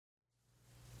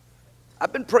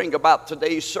I've been praying about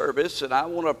today's service, and I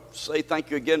want to say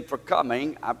thank you again for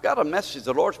coming. I've got a message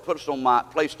the Lord's placed on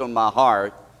my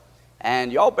heart,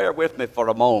 and y'all bear with me for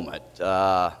a moment.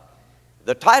 The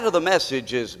title of the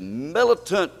message is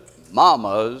Militant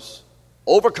Mamas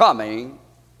Overcoming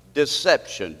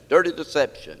Deception, Dirty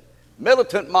Deception.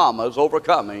 Militant Mamas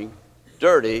Overcoming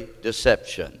Dirty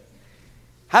Deception.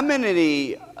 How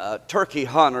many turkey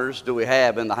hunters do we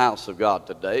have in the house of God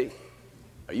today?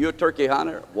 Are you a turkey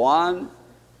hunter? 1,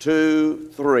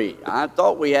 2, 3. I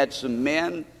thought we had some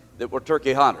men that were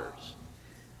turkey hunters.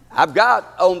 I've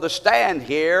got on the stand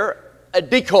here a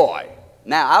decoy.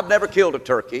 Now, I've never killed a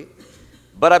turkey,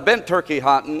 but I've been turkey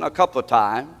hunting a couple of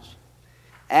times.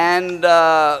 And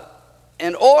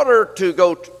in order to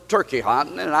go turkey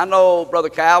hunting, and I know Brother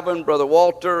Calvin, Brother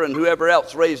Walter, and whoever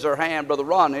else raised their hand, Brother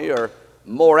Ronnie, are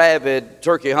more avid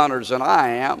turkey hunters than I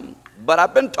am, but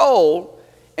I've been told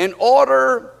in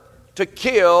order to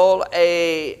kill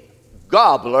a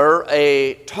gobbler,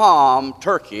 a tom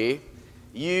turkey,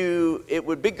 it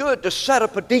would be good to set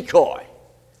up a decoy.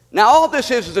 Now, all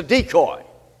this is a decoy.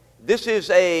 This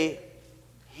is a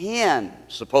hen,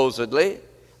 supposedly.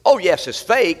 Oh, yes, it's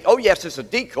fake. Oh, yes, it's a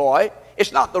decoy.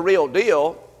 It's not the real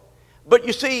deal. But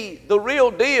you see, the real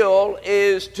deal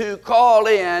is to call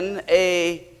in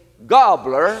a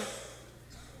gobbler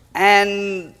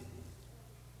and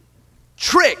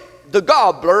trick the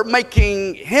gobbler,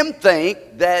 making him think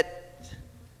that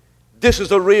this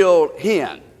is a real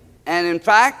hen. And in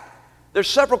fact, there's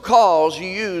several calls you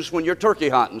use when you're turkey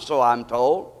hunting, so I'm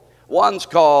told. One's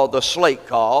called the slate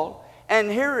call, and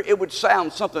here it would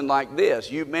sound something like this.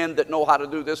 You men that know how to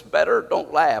do this better,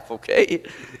 don't laugh, okay?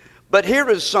 But here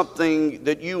is something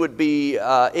that you would be,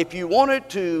 if you wanted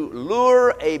to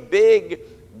lure a big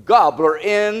gobbler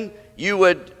in, you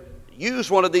would use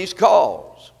one of these calls.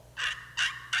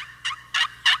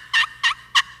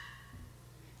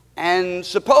 And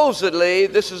supposedly,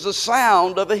 this is the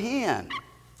sound of a hen.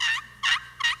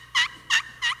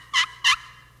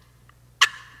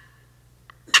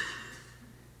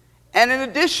 And in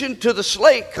addition to the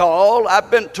slate call, I've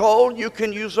been told you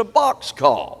can use a box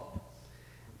call.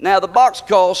 Now, the box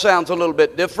call sounds a little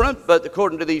bit different, but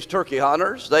according to these turkey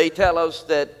hunters, they tell us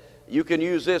that you can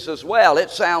use this as well. It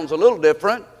sounds a little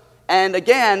different. And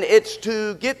again, it's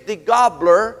to get the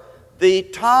gobbler, the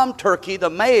tom turkey, the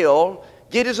male,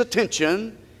 get his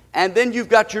attention, and then you've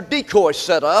got your decoy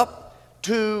set up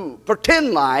to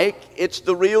pretend like it's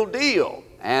the real deal.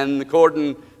 And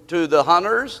according to the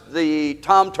hunters, the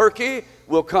tom turkey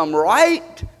will come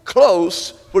right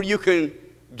close where you can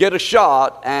get a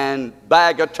shot and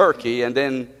bag a turkey and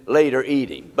then later eat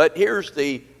him. But here's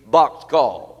the box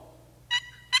call.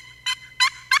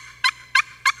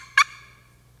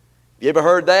 You ever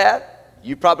heard that?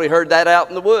 You probably heard that out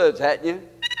in the woods, hadn't you?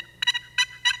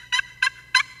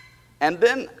 And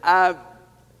then I've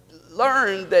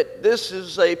learned that this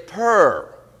is a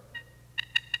purr.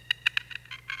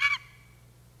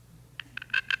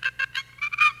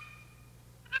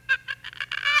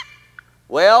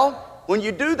 Well, when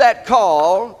you do that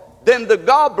call, then the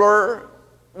gobbler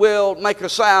will make a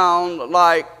sound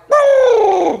like,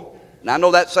 "Woo!" And I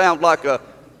know that sounds like a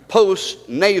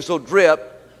post-nasal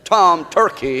drip tom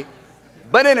turkey,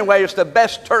 but anyway, it's the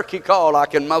best turkey call I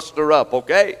can muster up,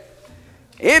 okay?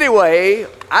 Anyway,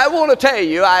 I want to tell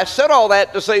you, I said all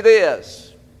that to say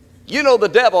this. You know the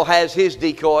devil has his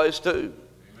decoys too. Amen.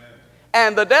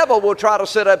 And the devil will try to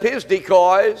set up his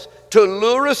decoys to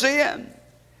lure us in.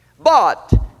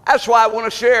 But that's why I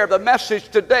want to share the message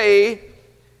today,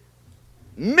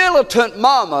 Militant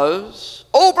Mamas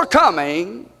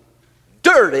Overcoming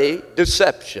Dirty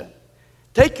Deception.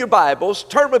 Take your Bibles,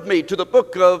 turn with me to the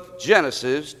book of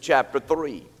Genesis chapter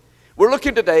 3. We're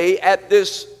looking today at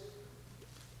this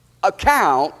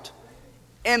account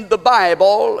in the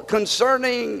Bible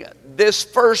concerning this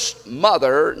first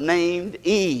mother named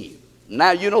Eve.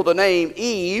 Now, you know the name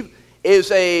Eve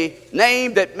is a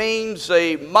name that means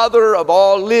a mother of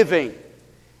all living.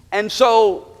 And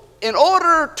so, in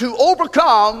order to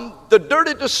overcome the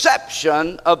dirty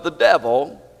deception of the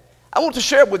devil, I want to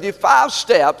share with you 5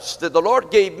 steps that the Lord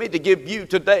gave me to give you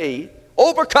today,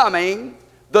 overcoming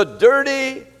the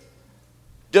dirty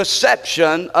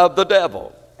deception of the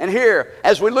devil. And here,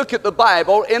 as we look at the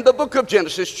Bible, in the book of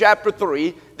Genesis, chapter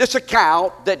 3, this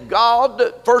account that God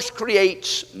first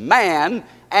creates man,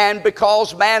 and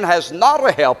because man has not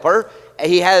a helper,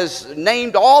 he has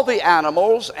named all the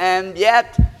animals, and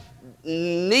yet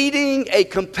needing a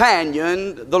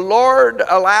companion, the Lord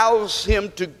allows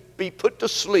him to be put to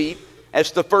sleep.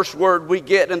 That's the first word we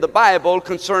get in the Bible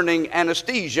concerning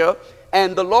anesthesia.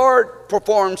 And the Lord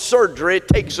performs surgery,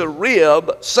 takes a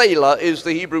rib, Selah is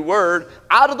the Hebrew word,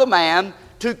 out of the man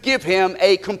to give him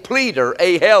a completer,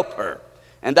 a helper.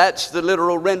 And that's the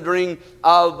literal rendering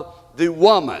of the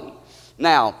woman.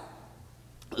 Now,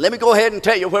 let me go ahead and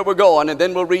tell you where we're going, and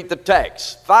then we'll read the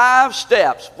text. 5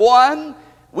 steps. 1,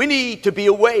 we need to be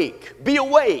awake. Be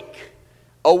awake.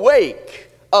 Awake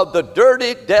of the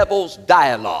dirty devil's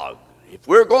dialogue. If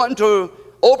we're going to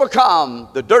overcome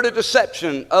the dirty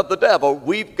deception of the devil,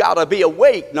 we've got to be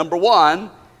awake, number 1,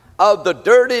 of the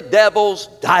dirty devil's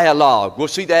dialogue. We'll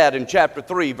see that in chapter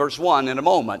 3, verse 1 in a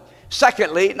moment.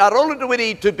 Secondly, not only do we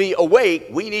need to be awake,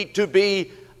 we need to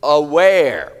be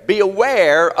aware. Be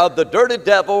aware of the dirty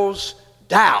devil's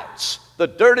doubts. The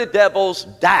dirty devil's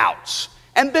doubts.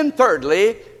 And then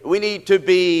thirdly, we need to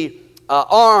be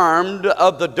armed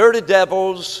of the dirty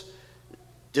devil's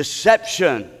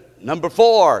deception. Number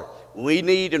 4, we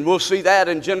need, and we'll see that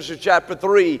in Genesis chapter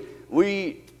 3,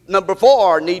 number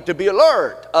 4, need to be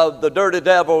alert of the dirty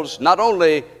devil's not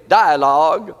only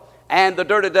dialogue and the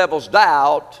dirty devil's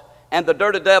doubt and the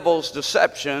dirty devil's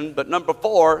deception, but number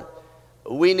 4,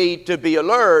 we need to be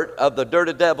alert of the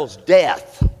dirty devil's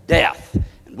death. Death.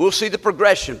 And we'll see the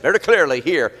progression very clearly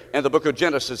here in the book of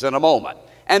Genesis in a moment.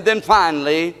 And then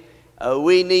finally,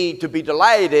 we need to be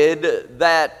delighted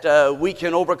that we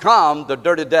can overcome the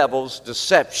dirty devil's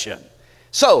deception.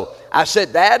 So, I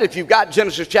said that. If you've got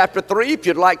Genesis chapter 3, if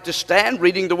you'd like to stand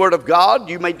reading the Word of God,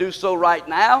 you may do so right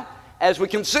now as we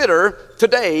consider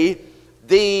today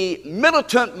the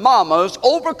militant mamas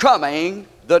overcoming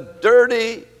the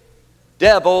dirty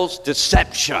devil's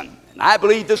deception. And I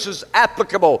believe this is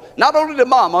applicable not only to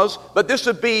mamas, but this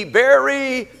would be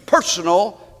very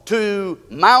personal to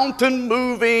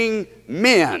mountain-moving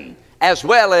men as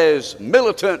well as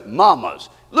militant mamas.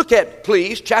 Look at,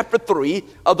 please, chapter 3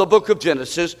 of the book of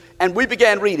Genesis, and we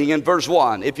began reading in verse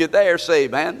 1. If you're there, say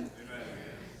amen. Amen.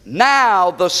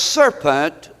 Now the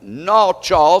serpent,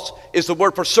 Nachos is the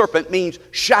word for serpent, means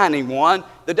shining one.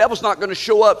 The devil's not going to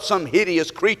show up some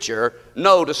hideous creature,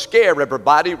 no, to scare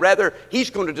everybody. Rather, he's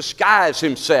going to disguise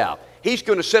himself. He's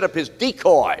going to set up his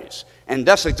decoys. And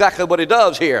that's exactly what he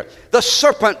does here. The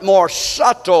serpent more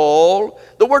subtle.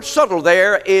 The word subtle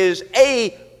there is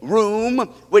a room,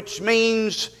 which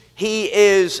means he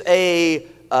is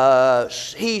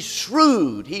he's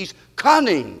shrewd, he's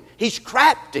cunning, he's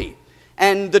crafty.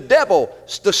 And the devil,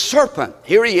 the serpent,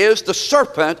 here he is, the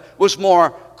serpent was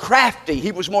more crafty,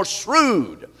 he was more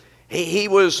shrewd, he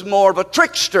was more of a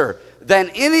trickster than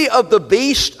any of the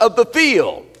beasts of the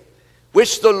field,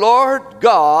 which the Lord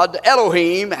God,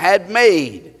 Elohim, had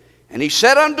made. And he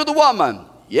said unto the woman,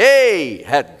 Yea,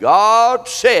 had God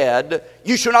said,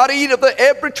 You shall not eat of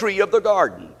every tree of the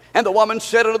garden. And the woman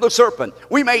said unto the serpent,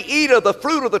 We may eat of the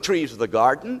fruit of the trees of the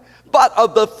garden, but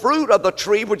of the fruit of the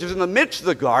tree which is in the midst of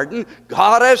the garden,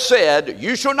 God has said,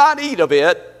 You shall not eat of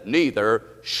it, neither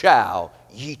shall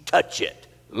ye touch it,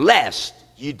 lest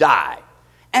ye die.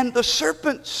 And the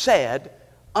serpent said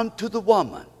unto the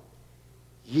woman,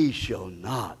 Ye shall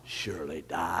not surely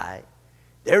die.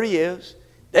 There he is.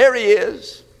 There he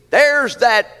is. There's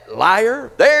that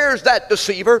liar. There's that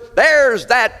deceiver. There's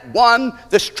that one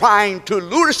that's trying to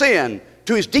lure us in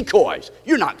to his decoys.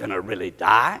 You're not going to really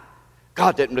die.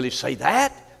 God didn't really say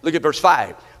that. Look at verse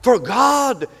 5. For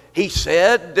God, he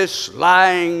said, this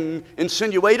lying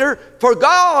insinuator, for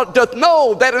God doth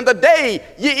know that in the day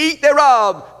ye eat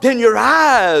thereof, then your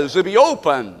eyes will be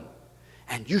open,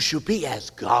 and you shall be as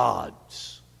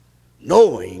gods,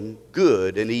 knowing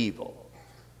good and evil.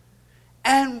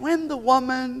 And when the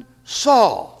woman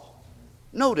saw,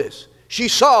 notice, she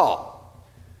saw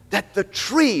that the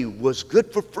tree was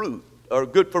good for fruit, or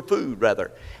good for food,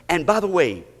 rather. And by the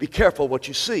way, be careful what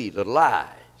you see, little eyes.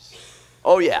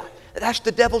 Oh yeah, that's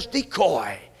the devil's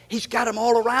decoy. He's got them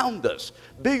all around us.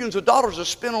 Billions of dollars are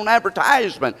spent on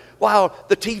advertisement while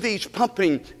the TV's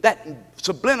pumping that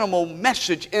subliminal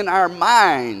message in our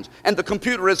minds, and the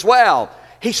computer as well.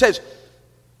 He says,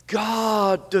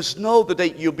 God does know the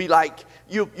day you'll be like,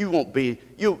 you'll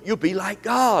be like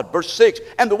God. Verse 6,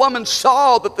 and the woman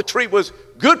saw that the tree was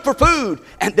good for food,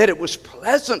 and that it was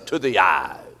pleasant to the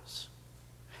eyes,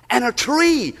 and a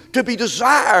tree to be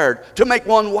desired to make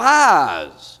one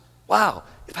wise. Wow,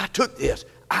 if I took this,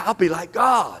 I'll be like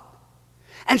God.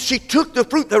 And she took the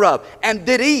fruit thereof, and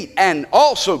did eat, and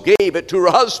also gave it to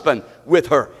her husband with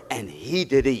her, and he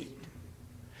did eat.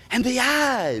 And the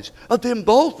eyes of them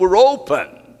both were open,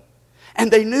 and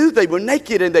they knew they were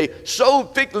naked, and they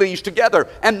sewed fig leaves together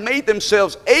and made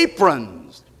themselves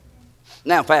aprons.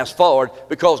 Now fast forward,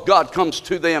 because God comes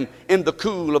to them in the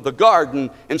cool of the garden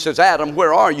and says, Adam,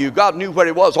 where are you? God knew where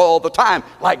he was all the time,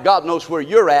 like God knows where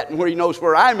you're at and where he knows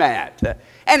where I'm at.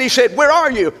 And he said, where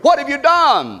are you? What have you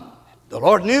done? The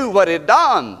Lord knew what he'd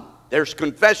done. There's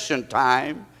confession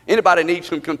time. Anybody need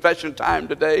some confession time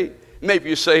today?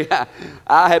 Maybe you say,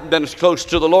 I haven't been as close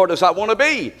to the Lord as I want to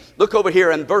be. Look over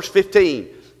here in verse 15.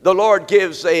 The Lord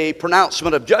gives a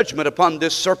pronouncement of judgment upon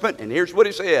this serpent, and here's what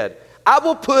he said. I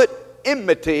will put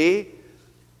enmity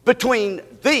between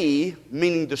thee,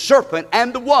 meaning the serpent,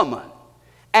 and the woman,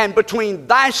 and between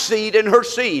thy seed and her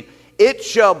seed. It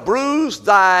shall bruise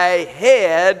thy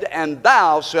head, and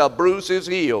thou shalt bruise his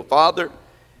heel. Father,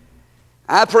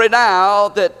 I pray now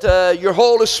that your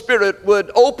Holy Spirit would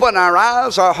open our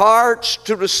eyes, our hearts,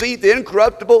 to receive the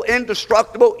incorruptible,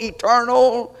 indestructible,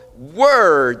 eternal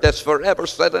word that's forever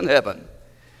set in heaven.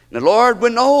 Now, Lord, we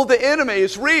know the enemy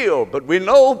is real, but we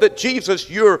know that Jesus,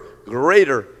 you're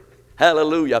greater.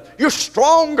 Hallelujah. You're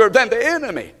stronger than the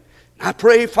enemy. I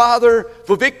pray, Father,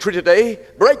 for victory today,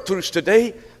 breakthroughs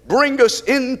today. Bring us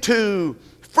into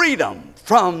freedom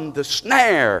from the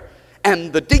snare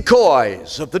and the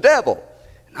decoys of the devil.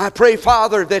 And I pray,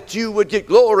 Father, that you would get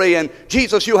glory, and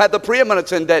Jesus, you have the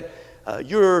preeminence, and that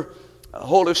your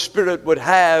Holy Spirit would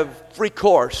have free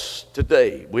course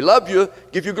today. We love you,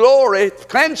 give you glory.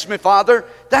 Cleanse me, Father.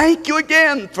 Thank you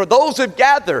again for those who've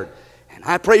gathered. And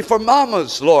I pray for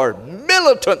mamas, Lord,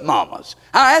 militant mamas.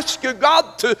 I ask you,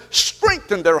 God, to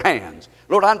strengthen their hands.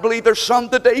 Lord, I believe there's some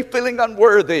today feeling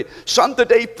unworthy, some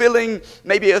today feeling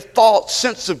maybe a thought,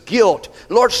 sense of guilt.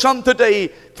 Lord, some today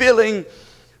feeling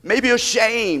maybe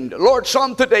ashamed. Lord,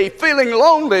 some today feeling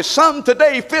lonely, some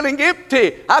today feeling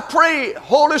empty. I pray,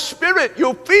 Holy Spirit,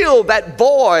 you'll fill that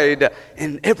void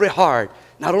in every heart,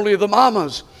 not only of the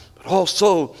mamas, but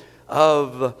also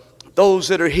of those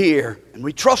that are here. And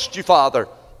we trust you, Father.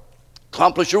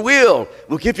 Accomplish your will.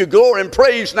 We'll give you glory and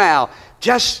praise now.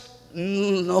 Just,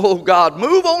 oh God,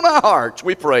 move on our hearts,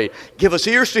 we pray. Give us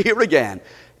ears to hear again,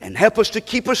 and help us to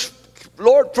keep us,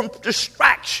 Lord, from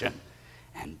distraction,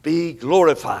 and be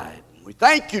glorified. We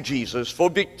thank you, Jesus, for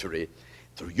victory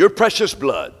through your precious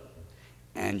blood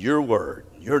and your word,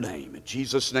 your name. In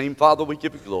Jesus' name, Father, we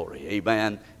give you glory.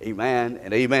 Amen, amen,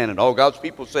 and amen. And all God's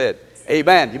people said,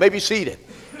 amen. You may be seated.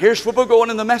 Here's where we're going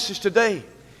in the message today.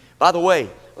 By the way,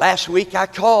 last week I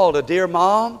called a dear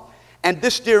mom, and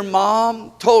this dear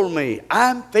mom told me,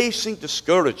 I'm facing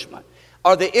discouragement.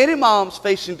 Are there any moms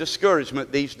facing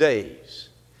discouragement these days?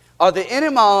 Are there any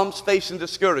moms facing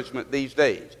discouragement these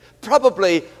days?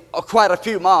 Probably quite a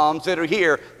few moms that are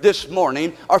here this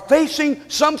morning are facing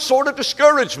some sort of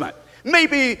discouragement.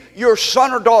 Maybe your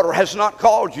son or daughter has not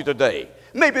called you today.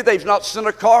 Maybe they've not sent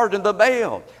a card in the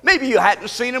mail. Maybe you hadn't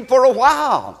seen them for a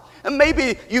while. And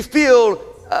maybe you feel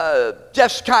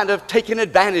just kind of taken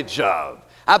advantage of.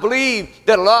 I believe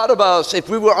that a lot of us, if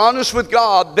we were honest with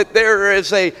God, that there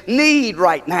is a need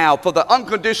right now for the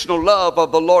unconditional love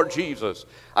of the Lord Jesus.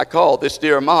 I called this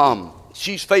dear mom.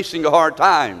 She's facing a hard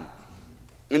time.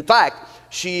 In fact,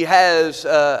 she has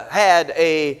had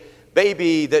a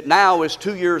baby that now is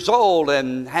 2 years old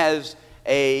and has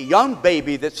a young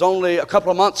baby that's only a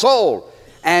couple of months old.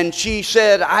 And she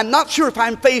said, I'm not sure if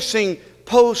I'm facing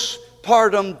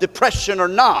postpartum depression or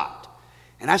not.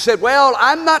 And I said, well,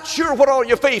 I'm not sure what all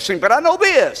you're facing, but I know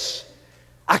this.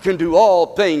 I can do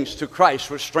all things through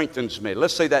Christ which strengthens me.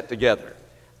 Let's say that together.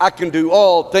 I can do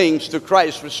all things through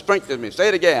Christ which strengthens me. Say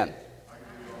it again.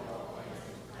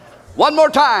 One more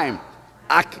time.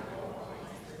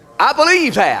 I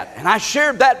believe that. And I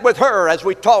shared that with her as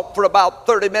we talked for about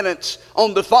 30 minutes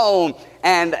on the phone.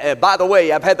 And by the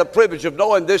way, I've had the privilege of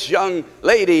knowing this young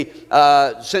lady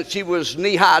since she was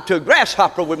knee-high to a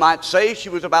grasshopper, we might say. She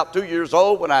was about 2 years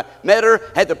old when I met her.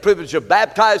 Had the privilege of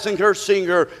baptizing her, seeing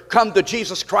her come to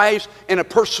Jesus Christ in a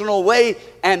personal way.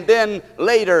 And then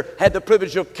later had the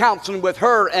privilege of counseling with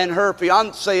her and her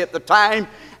fiancé at the time.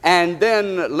 And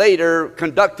then later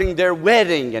conducting their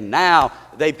wedding. And now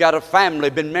they've got a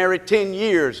family, been married 10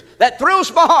 years. That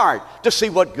thrills my heart to see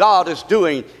what God is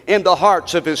doing in the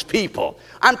hearts of his people.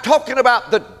 I'm talking about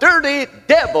the dirty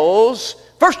devil's,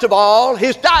 first of all,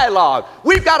 his dialogue.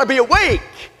 We've got to be awake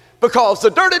because the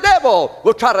dirty devil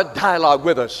will try to dialogue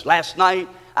with us. Last night,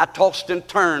 I tossed and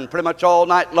turned pretty much all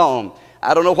night long.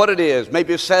 I don't know what it is.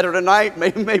 Maybe it's Saturday night.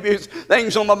 Maybe it's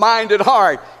things on my mind and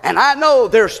heart. And I know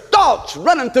there's thoughts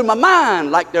running through my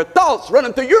mind like there are thoughts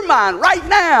running through your mind right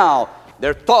now. There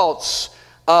are thoughts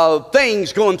of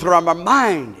things going through our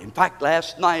mind. In fact,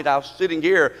 last night I was sitting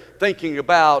here thinking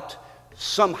about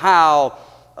somehow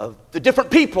the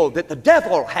different people that the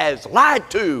devil has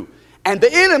lied to and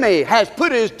the enemy has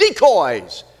put his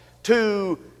decoys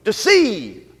to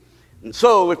deceive. And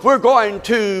so if we're going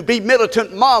to be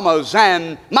militant mamas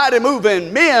and mighty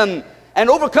moving men and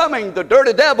overcoming the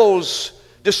dirty devil's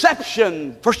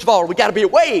deception, first of all, we got to be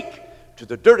awake to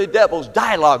the dirty devil's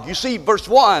dialogue. You see, verse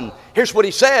 1, here's what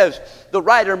he says. The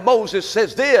writer Moses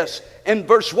says this in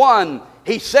verse 1.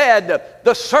 He said,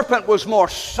 the serpent was more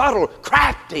subtle,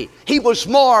 crafty. He was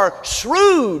more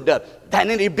shrewd than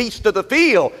any beast of the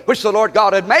field, which the Lord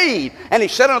God had made. And he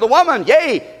said unto the woman,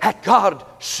 yea, hath God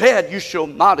said, you shall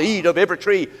not eat of every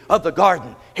tree of the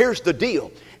garden. Here's the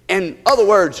deal. In other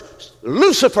words,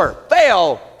 Lucifer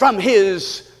fell from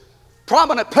his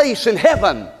prominent place in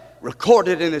heaven,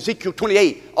 recorded in Ezekiel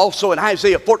 28, also in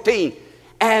Isaiah 14.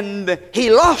 And he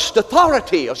lost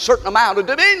authority, a certain amount of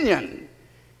dominion.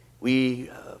 We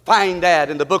find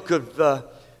that in the book of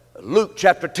Luke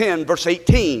chapter 10, verse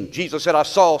 18. Jesus said, I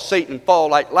saw Satan fall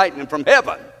like lightning from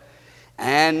heaven.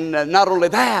 And not only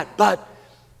that, but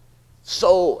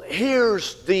so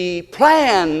here's the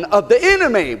plan of the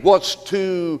enemy, was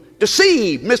to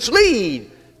deceive,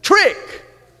 mislead, trick,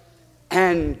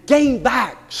 and gain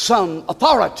back some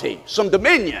authority, some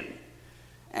dominion.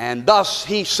 And thus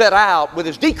he set out with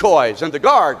his decoys in the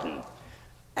garden.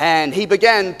 And he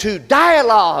began to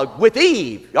dialogue with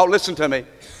Eve. Y'all listen to me.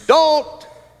 Don't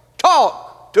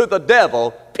talk to the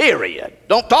devil, period.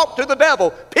 Don't talk to the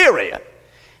devil, period.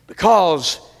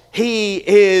 Because he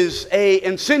is an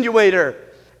insinuator.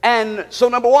 And so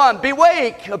number one, be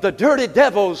awake of the dirty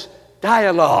devil's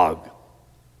dialogue.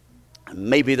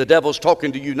 Maybe the devil's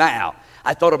talking to you now.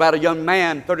 I thought about a young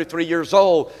man, 33 years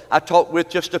old, I talked with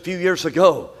just a few years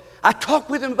ago. I talked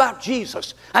with him about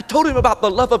Jesus. I told him about the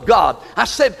love of God. I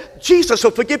said, Jesus will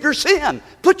forgive your sin.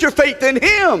 Put your faith in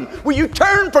him. Will you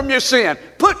turn from your sin?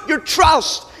 Put your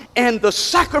trust in the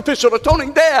sacrificial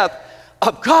atoning death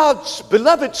of God's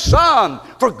beloved Son.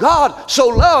 For God so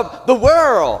loved the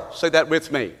world. Say that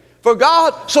with me. For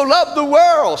God so loved the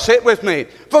world. Say it with me.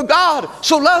 For God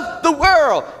so loved the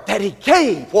world that he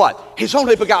gave what? His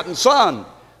only begotten Son.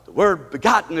 The word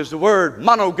begotten is the word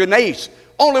monogenes.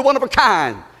 Only one of a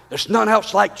kind. There's none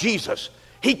else like Jesus.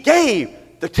 He gave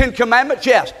the 10 Commandments,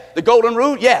 yes. The Golden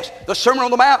Rule, yes. The Sermon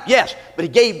on the Mount, yes. But he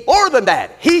gave more than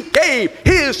that. He gave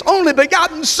his only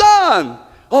begotten Son.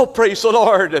 Oh, praise the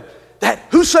Lord. That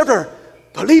whosoever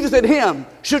believeth in him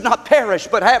should not perish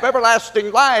but have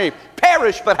everlasting life.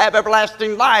 Perish but have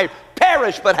everlasting life.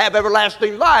 Perish but have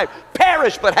everlasting life.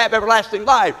 Perish but have everlasting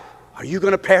life. Are you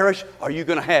going to perish? Or are you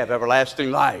going to have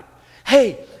everlasting life?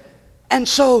 Hey, and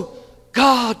so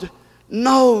God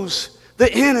knows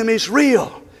the enemy's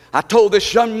real. I told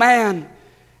this young man,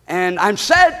 and I'm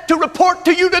sad to report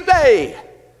to you today,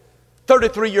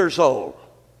 33 years old,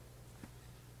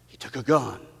 he took a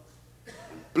gun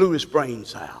and blew his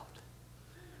brains out.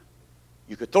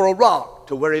 You could throw a rock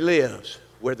to where he lives,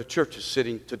 where the church is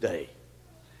sitting today.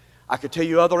 I could tell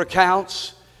you other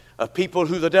accounts of people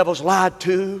who the devil's lied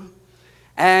to,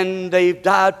 and they've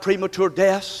died premature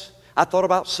deaths. I thought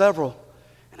about several.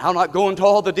 I'll not go into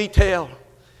all the detail.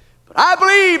 But I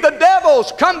believe the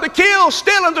devil's come to kill,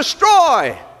 steal, and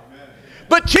destroy. Amen.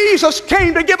 But Jesus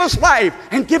came to give us life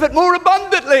and give it more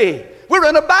abundantly. We're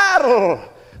in a battle.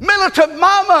 Militant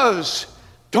mamas,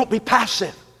 don't be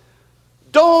passive.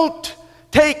 Don't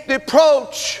take the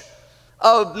approach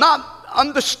of not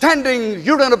understanding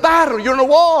you're in a battle, you're in a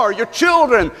war, your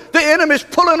children, the enemy's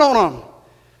pulling on them.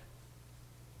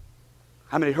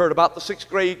 How many heard about the 6th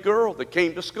grade girl that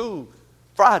came to school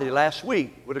Friday last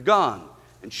week with a gun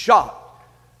and shot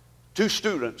 2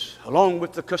 students along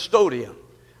with the custodian?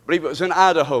 I believe it was in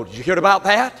Idaho. Did you hear about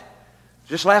that?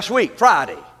 Just last week,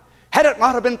 Friday. Had it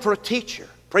not have been for a teacher,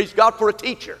 praise God for a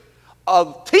teacher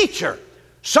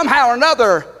somehow or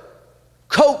another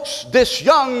coaxed this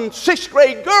young 6th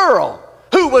grade girl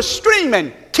who was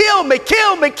screaming, kill me,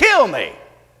 kill me, kill me.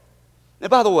 Now,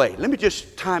 by the way, let me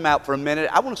just time out for a minute.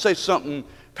 I want to say something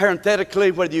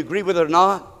parenthetically, whether you agree with it or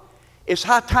not. It's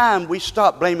high time we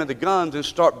stop blaming the guns and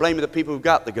start blaming the people who've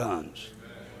got the guns.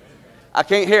 I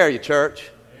can't hear you, church.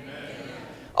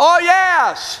 Oh,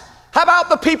 yes. How about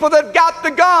the people that got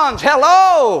the guns?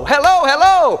 Hello, hello,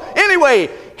 hello. Anyway,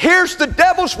 here's the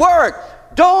devil's work.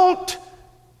 Don't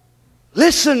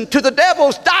listen to the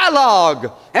devil's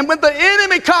dialogue. And when the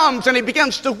enemy comes and he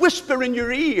begins to whisper in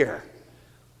your ear,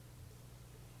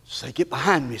 say, get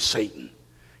behind me, Satan.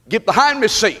 Get behind me,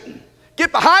 Satan.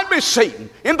 Get behind me, Satan.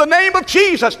 In the name of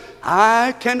Jesus.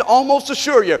 I can almost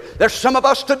assure you, there's some of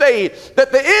us today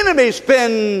that the enemy's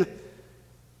been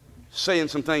saying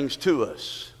some things to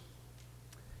us.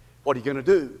 What are you going to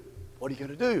do? What are you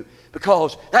going to do?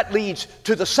 Because that leads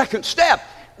to the second step.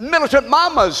 Militant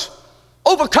mamas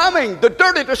overcoming the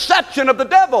dirty deception of the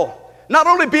devil. Not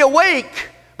only be awake,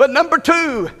 But number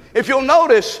two, if you'll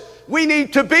notice, we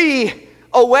need to be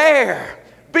aware.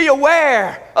 Be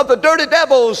aware of the dirty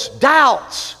devil's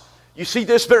doubts. You see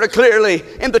this very clearly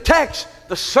in the text.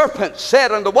 The serpent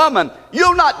said unto the woman,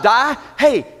 you'll not die.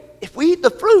 Hey, if we eat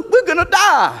the fruit, we're going to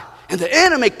die. And the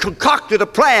enemy concocted a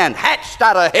plan, hatched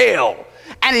out of hell.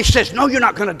 And he says, no, you're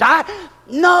not going to die.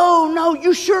 No,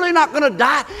 you're surely not going to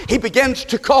die. He begins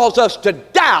to cause us to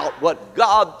doubt what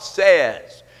God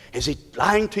says. Is he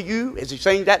lying to you? Is he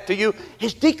saying that to you?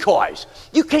 His decoys.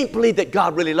 You can't believe that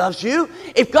God really loves you.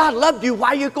 If God loved you,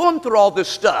 why are you going through all this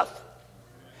stuff?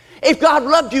 If God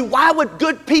loved you, why would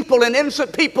good people and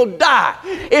innocent people die?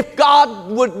 If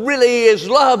God really is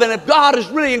love, and if God is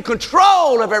really in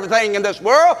control of everything in this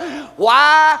world,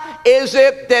 why is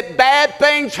it that bad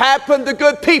things happen to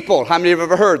good people? How many have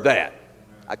ever heard that?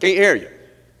 I can't hear you.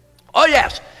 Oh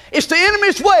yes, it's the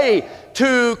enemy's way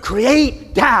to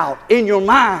create doubt in your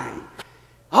mind.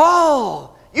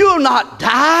 Oh, you'll not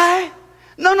die.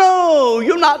 No,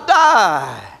 you'll not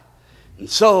die. And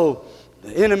so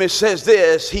the enemy says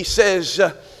this. He says,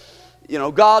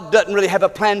 God doesn't really have a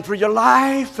plan for your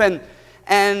life, and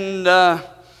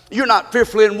you're not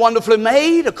fearfully and wonderfully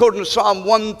made, according to Psalm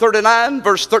 139,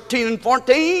 verse 13 and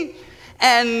 14.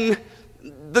 And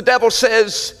the devil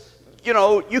says,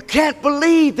 you can't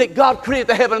believe that God created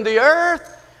the heaven and the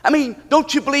earth. I mean,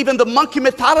 don't you believe in the monkey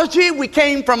mythology? We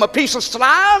came from a piece of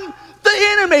slime. The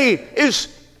enemy is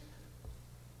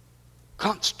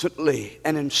constantly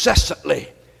and incessantly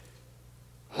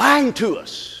lying to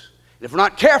us. If we're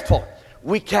not careful,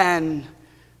 we can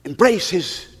embrace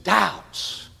his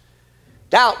doubts.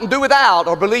 Doubt and do without,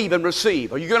 or believe and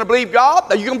receive. Are you going to believe God?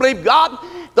 Are you going to believe God?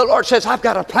 The Lord says, I've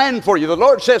got a plan for you. The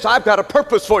Lord says, I've got a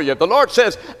purpose for you. The Lord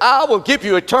says, I will give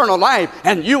you eternal life,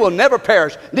 and you will never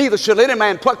perish. Neither shall any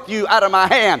man pluck you out of my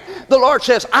hand. The Lord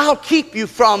says, I'll keep you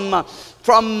from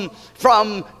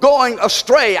going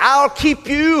astray. I'll keep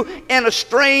you in a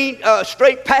straight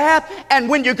path. And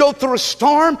when you go through a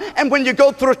storm, and when you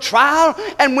go through a trial,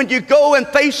 and when you go and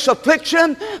face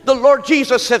affliction, the Lord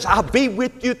Jesus says, I'll be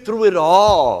with you through it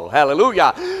all.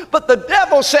 Hallelujah. But the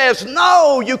devil says,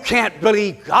 no, you can't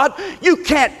believe God. You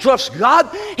can't trust God.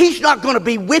 He's not going to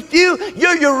be with you.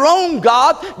 You're your own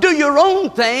God. Do your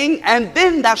own thing. And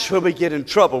then that's where we get in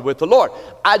trouble with the Lord.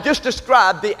 I just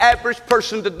described the average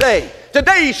person today.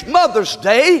 Today's Mother's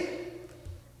Day,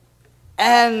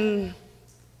 and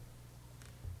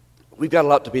we've got a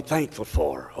lot to be thankful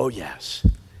for. Oh yes.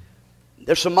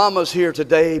 There's some mamas here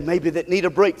today maybe that need a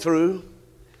breakthrough.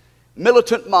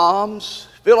 Militant moms,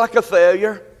 feel like a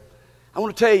failure. I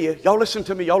want to tell you, y'all listen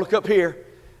to me, y'all look up here.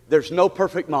 There's no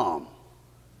perfect mom.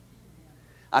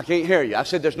 I can't hear you. I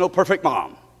said there's no perfect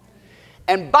mom.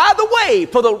 And by the way,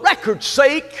 for the record's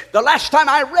sake, the last time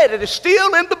I read it is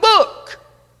still in the book.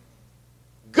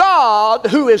 God,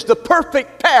 who is the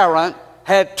perfect parent,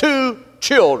 had two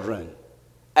children,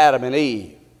 Adam and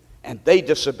Eve, and they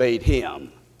disobeyed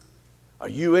him. Are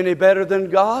you any better than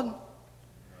God?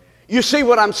 You see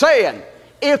what I'm saying?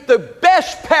 If the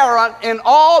best parent in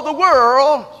all the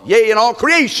world, yea, in all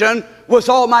creation, was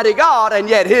Almighty God, and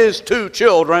yet his two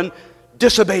children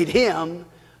disobeyed him,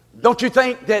 don't you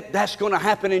think that that's going to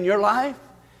happen in your life?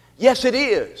 Yes, it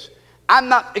is. I'm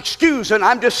not excusing,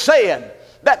 I'm just saying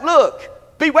that, look,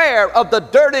 beware of the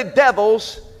dirty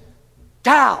devil's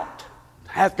doubt.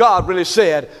 Hath God really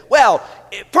said? Well,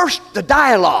 first the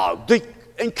dialogue, the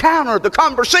encounter, the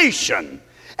conversation,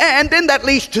 and then that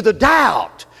leads to the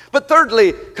doubt. But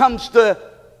thirdly comes the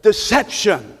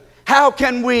deception. How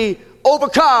can we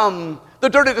overcome the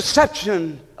dirty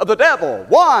deception of the devil?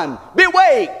 1, be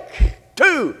awake.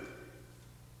 2,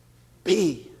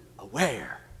 be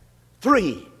aware.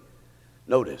 3,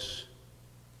 notice,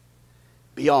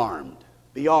 be armed.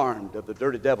 Be armed of the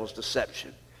dirty devil's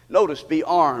deception. Notice, be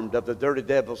armed of the dirty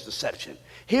devil's deception.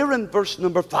 Here in verse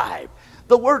number 5,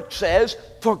 the word says,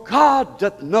 for God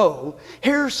doth know,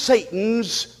 here's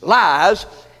Satan's lies,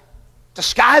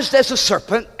 disguised as a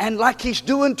serpent, and like he's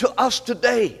doing to us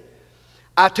today.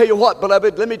 I tell you what,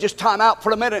 beloved, let me just time out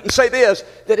for a minute and say this,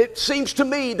 that it seems to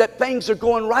me that things are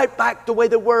going right back the way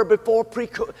they were before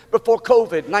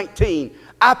COVID-19.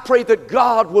 I pray that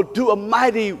God will do a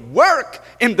mighty work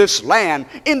in this land,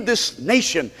 in this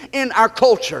nation, in our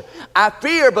culture. I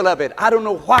fear, beloved, I don't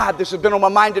know why this has been on my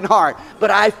mind and heart,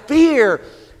 but I fear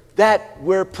that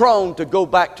we're prone to go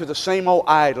back to the same old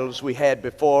idols we had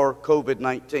before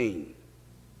COVID-19.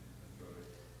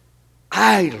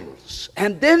 Idols.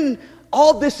 And then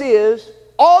all this is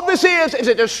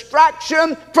a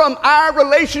distraction from our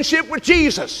relationship with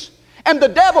Jesus. And the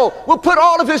devil will put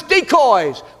all of his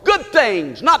decoys, good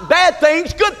things, not bad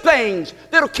things, good things,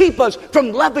 that'll keep us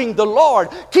from loving the Lord,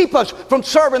 keep us from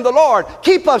serving the Lord,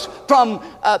 keep us from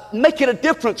making a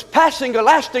difference, passing a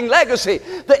lasting legacy.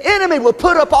 The enemy will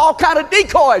put up all kind of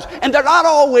decoys, and they're not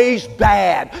always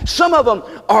bad. Some of them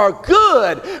are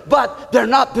good, but they're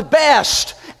not the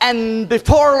best. And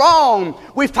before long,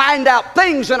 we find out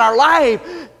things in our life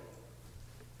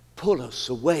pull us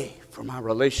away from our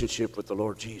relationship with the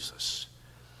Lord Jesus.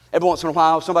 Every once in a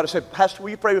while, somebody said, Pastor,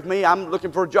 will you pray with me? I'm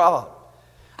looking for a job.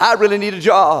 I really need a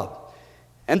job.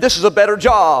 And this is a better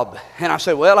job. And I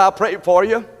said, well, I'll pray for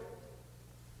you.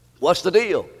 What's the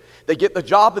deal? They get the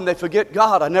job and they forget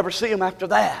God. I never see them after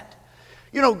that.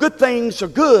 You know, good things are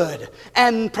good,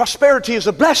 and prosperity is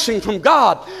a blessing from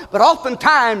God. But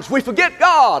oftentimes we forget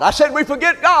God. I said we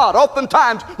forget God.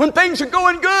 Oftentimes when things are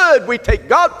going good, we take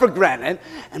God for granted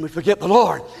and we forget the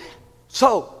Lord.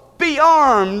 So be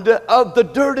armed of the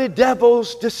dirty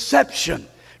devil's deception.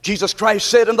 Jesus Christ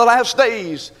said in the last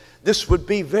days this would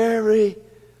be very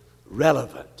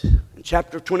relevant. In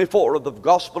chapter 24 of the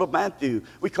Gospel of Matthew,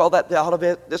 we call that the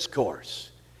Olivet Discourse.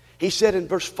 He said in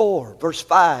verse 4, verse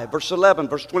 5, verse 11,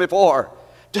 verse 24,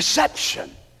 deception.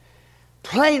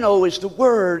 Plano is the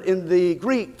word in the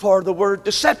Greek for the word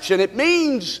deception. It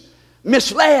means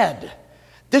misled.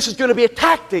 This is going to be a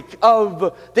tactic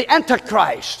of the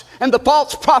Antichrist and the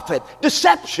false prophet,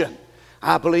 deception.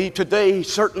 I believe today,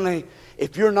 certainly,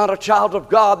 if you're not a child of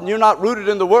God and you're not rooted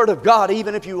in the Word of God,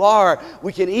 even if you are,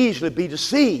 we can easily be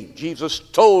deceived.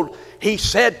 He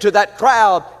said to that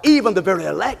crowd, even the very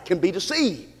elect can be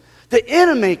deceived. The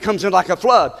enemy comes in like a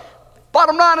flood.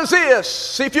 Bottom line is this,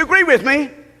 see if you agree with me.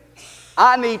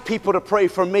 I need people to pray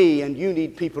for me, and you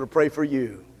need people to pray for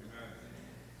you.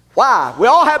 Why? We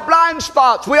all have blind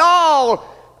spots. We all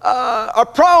are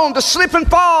prone to slip and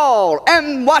fall.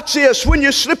 And watch this, when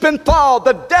you slip and fall,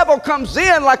 the devil comes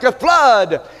in like a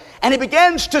flood. And he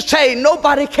begins to say,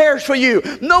 nobody cares for you.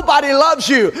 Nobody loves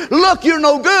you. Look, you're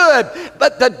no good.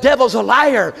 But the devil's a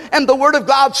liar. And the Word of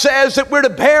God says that we're to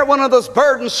bear one another's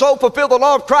burdens, so fulfill the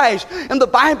law of Christ. And the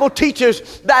Bible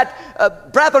teaches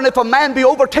that, brethren, if a man be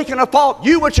overtaken of fault,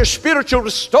 you which are spiritual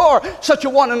restore such a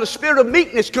one in the spirit of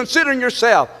meekness, considering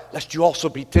yourself, lest you also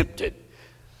be tempted.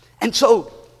 And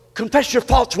so, confess your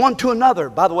faults one to another.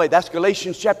 By the way, that's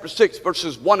Galatians chapter 6,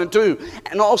 verses 1 and 2.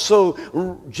 And also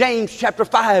James chapter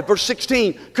 5, verse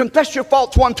 16. Confess your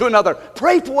faults one to another.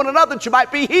 Pray for one another that you might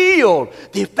be healed.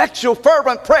 The effectual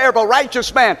fervent prayer of a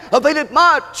righteous man availeth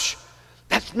much.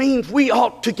 That means we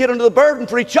ought to get under the burden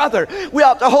for each other. We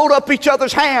ought to hold up each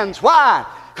other's hands. Why?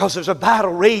 Because there's a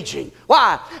battle raging.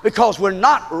 Why? Because we're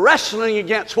not wrestling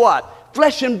against what?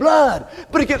 Flesh and blood,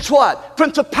 but against what?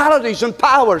 Principalities and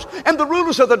powers and the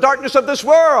rulers of the darkness of this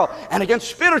world, and against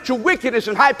spiritual wickedness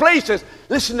in high places.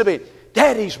 Listen to me,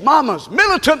 daddies, mamas,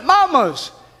 militant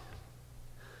mamas.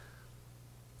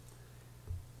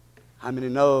 How many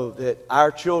know that our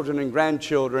children and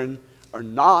grandchildren are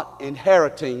not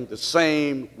inheriting the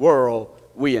same world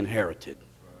we inherited?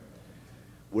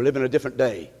 We're living a different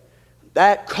day.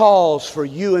 That calls for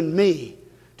you and me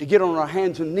to get on our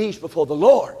hands and knees before the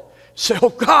Lord. Say, oh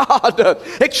God,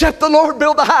 except the Lord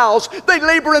build the house, they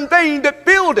labor in vain that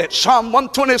build it. Psalm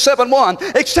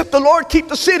 127:1. Except the Lord keep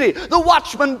the city, the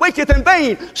watchman waketh in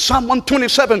vain. Psalm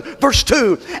 127, verse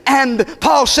 2. And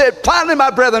Paul said, finally,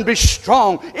 my brethren, be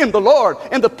strong in the Lord,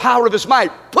 in the power of his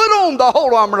might. Put on the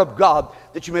whole armor of God,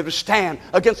 that you may withstand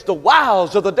against the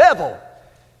wiles of the devil.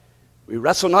 We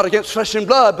wrestle not against flesh and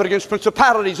blood, but against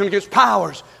principalities and against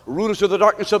powers, rulers of the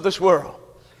darkness of this world.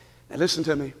 Now listen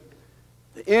to me.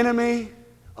 The enemy,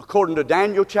 according to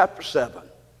Daniel chapter 7, do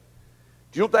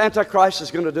you know what the Antichrist is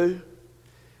going to do?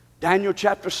 Daniel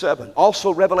chapter 7,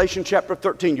 also Revelation chapter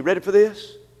 13. You ready for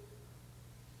this?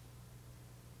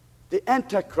 The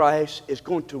Antichrist is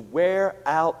going to wear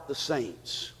out the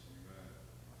saints.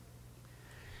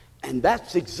 And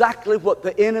that's exactly what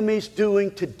the enemy's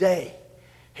doing today.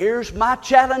 Here's my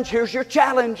challenge. Here's your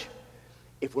challenge.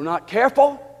 If we're not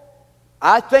careful,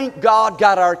 I think God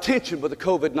got our attention with the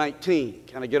COVID-19.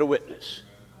 Can I get a witness?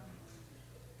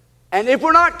 And if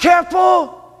we're not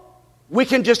careful, we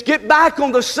can just get back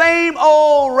on the same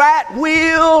old rat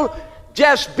wheel,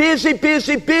 just busy,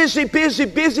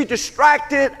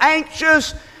 distracted,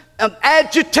 anxious,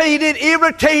 agitated,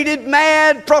 irritated,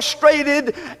 mad,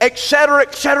 frustrated, etc.,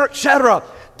 etc., etc.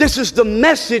 This is the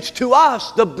message to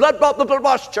us, the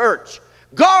blood-bought church.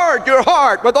 Guard your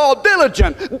heart with all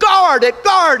diligence. Guard it,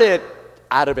 guard it.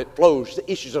 Out of it flows the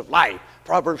issues of life.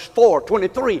 Proverbs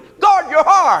 4:23. Guard your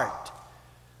heart.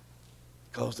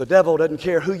 Because the devil doesn't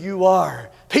care who you are.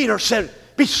 Peter said,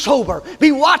 Be sober.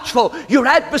 Be watchful. Your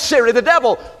adversary, the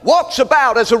devil, walks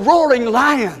about as a roaring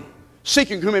lion,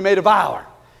 seeking whom he may devour.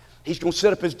 He's going to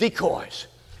set up his decoys.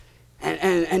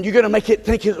 And you're going to make it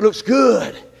think it looks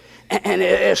good. And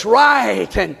it's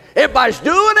right. And everybody's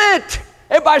doing it.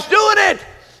 Everybody's doing it.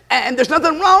 And there's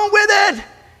nothing wrong with it.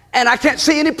 And I can't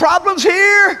see any problems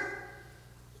here.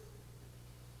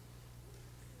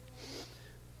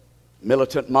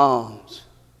 Militant moms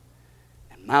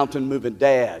and mountain moving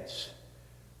dads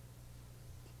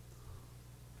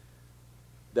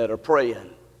that are praying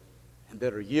and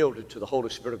that are yielded to the Holy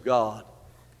Spirit of God,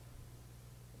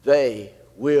 they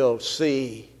will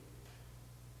see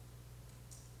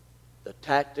the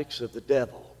tactics of the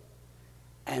devil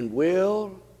and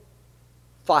will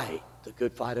fight the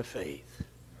good fight of faith.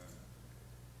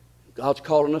 God's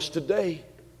calling us today.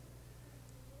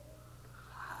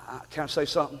 Can I say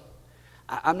something?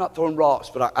 I'm not throwing rocks,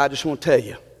 but I just want to tell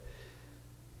you.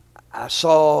 I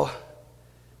saw,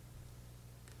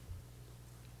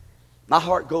 my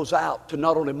heart goes out to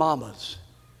not only mamas,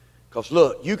 because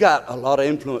look, you got a lot of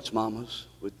influence, mamas,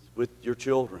 with your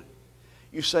children.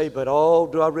 You say, but oh,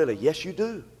 do I really? Yes, you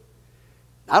do.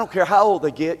 I don't care how old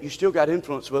they get, you still got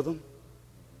influence with them.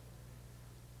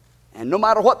 And no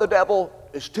matter what the devil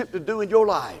is tempted to do in your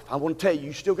life, I want to tell you,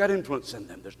 you still got influence in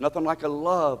them. There's nothing like a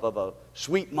love of a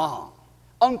sweet mom.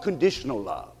 Unconditional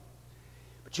love.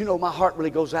 But you know, my heart really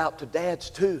goes out to dads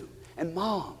too, and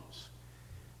moms.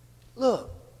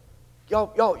 Look,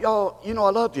 y'all, you know I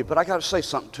love you, but I got to say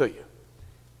something to you.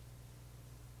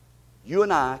 You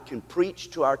and I can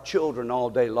preach to our children all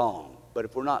day long, but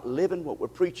if we're not living what we're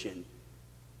preaching,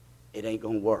 it ain't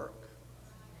going to work.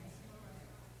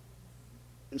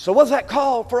 And so what's that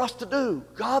call for us to do?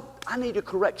 God, I need a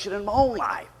correction in my own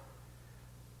life.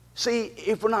 See,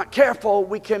 if we're not careful,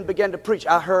 we can begin to preach.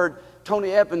 I heard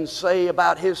Tony Evans say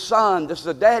about his son, this is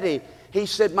a daddy, he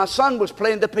said, my son was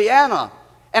playing the piano,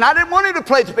 and I didn't want him to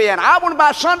play the piano. I wanted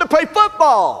my son to play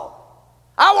football.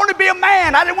 I wanted to be a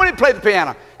man. I didn't want him to play the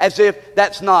piano, as if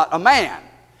that's not a man.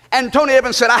 And Tony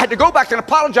Evans said, I had to go back and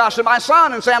apologize to my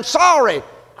son and say, I'm sorry.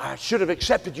 I should have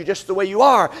accepted you just the way you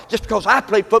are. Just because I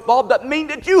play football doesn't mean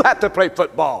that you have to play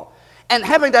football. And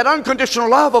having that unconditional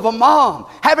love of a mom,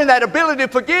 having that ability to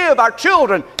forgive our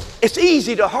children, it's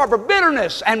easy to harbor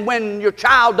bitterness. And when your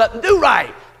child doesn't do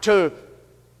right, to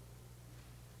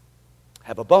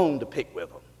have a bone to pick with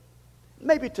them.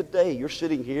 Maybe today you're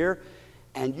sitting here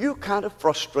and you're kind of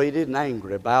frustrated and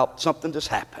angry about something that's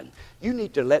happened. You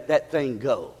need to let that thing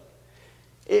go.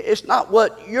 It's not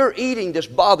what you're eating that's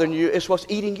bothering you, it's what's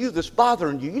eating you that's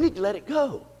bothering you. You need to let it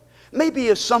go. Maybe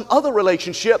it's some other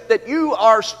relationship that you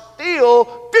are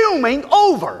still fuming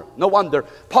over. No wonder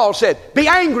Paul said, be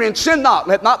angry and sin not.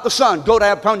 Let not the sun go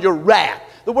down upon your wrath.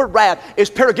 The word wrath is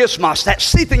paragismos, that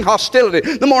seething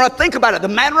hostility. The more I think about it, the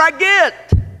madder I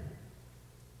get.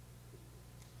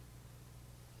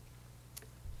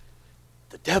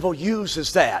 The devil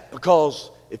uses that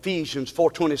because Ephesians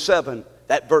 4:27,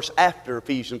 that verse after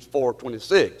Ephesians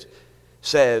 4:26,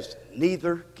 says,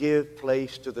 neither give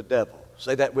place to the devil.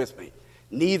 Say that with me.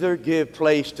 Neither give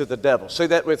place to the devil. Say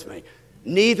that with me.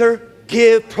 Neither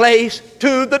give place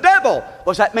to the devil.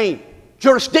 What does that mean?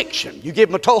 Jurisdiction. You give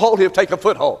him a toehold, he'll take a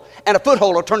foothold. And a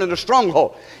foothold will turn into a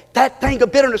stronghold. That thing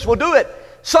of bitterness will do it.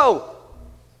 So,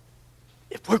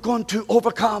 if we're going to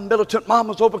overcome, militant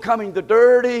mamas overcoming the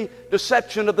dirty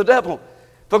deception of the devil,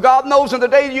 for God knows in the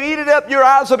day you eat it up, your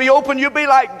eyes will be open. You'll be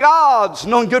like gods,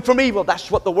 knowing good from evil.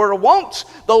 That's what the world wants.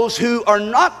 Those who are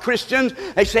not Christians,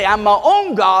 they say, I'm my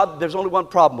own God. There's only one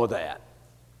problem with that.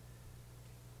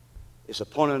 It's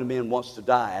appointed a man wants to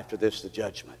die. After this, the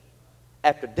judgment.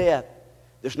 After death,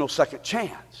 there's no second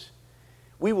chance.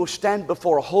 We will stand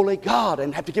before a holy God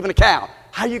and have to give an account.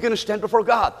 How are you going to stand before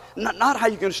God? Not how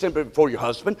you're going to stand before your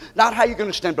husband. Not how you're going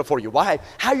to stand before your wife.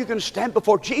 How are you going to stand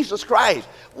before Jesus Christ?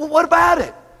 Well, what about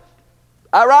it?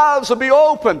 Our eyes will be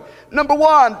open. Number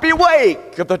one, be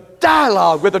awake of the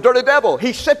dialogue with the dirty devil.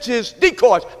 He sets his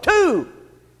decoys. Two,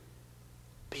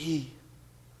 be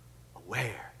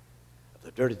aware of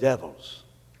the dirty devil's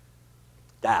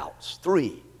doubts.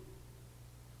 Three,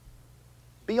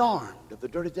 be armed of the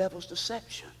dirty devil's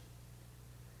deception.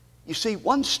 You see,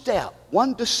 one step,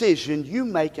 one decision you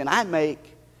make and I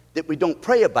make that we don't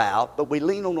pray about, but we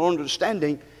lean on our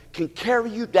understanding, can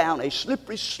carry you down a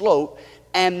slippery slope,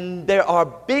 and there are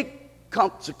big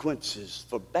consequences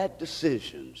for bad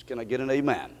decisions. Can I get an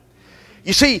amen?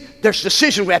 You see, there's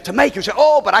decisions we have to make. You say,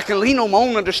 oh, but I can lean on my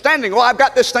own understanding. Oh, I've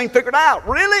got this thing figured out.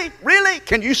 Really? Really?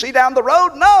 Can you see down the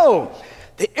road? No.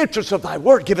 The entrance of thy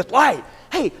word giveth light,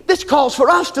 Hey, this calls for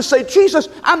us to say, Jesus,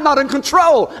 I'm not in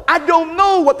control. I don't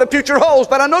know what the future holds,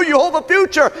 but I know you hold the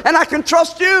future, and I can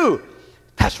trust you.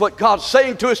 That's what God's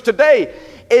saying to us today,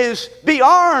 is be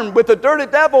armed with the dirty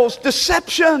devil's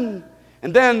deception.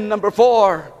 And then number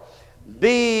 4,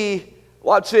 be,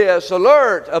 watch this,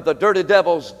 alert of the dirty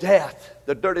devil's death.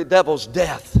 The dirty devil's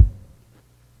death.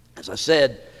 As I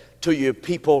said to you,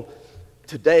 people,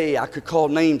 today I could call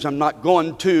names. I'm not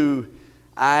going to.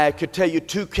 I could tell you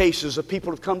 2 cases of people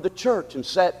who have come to church and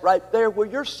sat right there where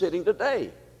you're sitting today.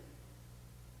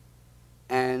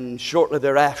 And shortly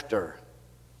thereafter,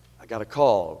 I got a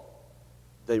call.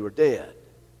 They were dead.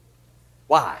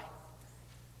 Why?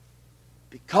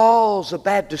 Because of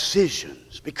bad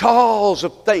decisions. Because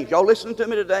of things. Y'all listening to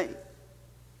me today?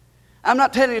 I'm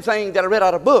not telling you anything that I read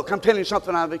out of a book. I'm telling you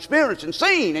something I've experienced and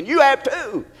seen, and you have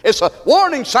too. It's a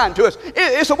warning sign to us.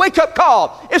 It's a wake-up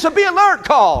call. It's a be alert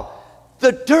call.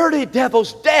 The dirty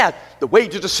devil's death. The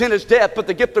wages of sin is death, but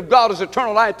the gift of God is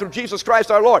eternal life through Jesus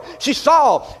Christ our Lord. She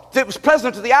saw that it was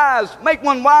pleasant to the eyes, make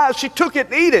one wise. She took it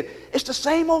and ate it. It's the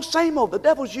same old, same old. The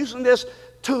devil's using this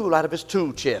tool out of his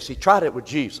tool chest. He tried it with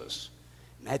Jesus.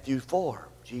 Matthew 4,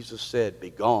 Jesus said,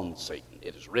 "Begone, Satan,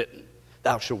 it is written,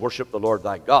 thou shalt worship the Lord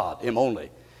thy God, him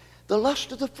only." The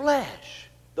lust of the flesh,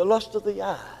 the lust of the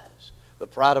eyes, the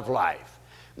pride of life.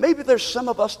 Maybe there's some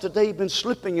of us today been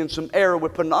slipping in some error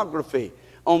with pornography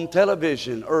on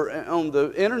television or on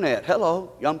the internet.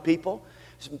 Hello, young people.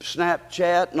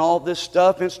 Snapchat and all this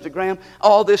stuff, Instagram,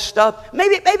 all this stuff.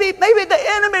 Maybe the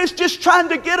enemy is just trying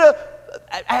to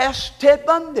ask Ted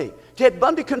Bundy. Ted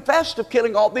Bundy confessed of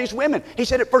killing all these women. He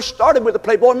said it first started with the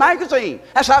Playboy magazine.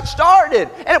 That's how it started.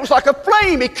 And it was like a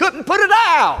flame. He couldn't put it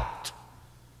out.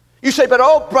 You say, but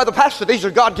oh, brother pastor, these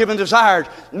are God-given desires.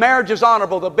 Marriage is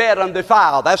honorable, the bed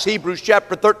undefiled. That's Hebrews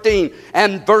chapter 13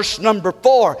 and verse number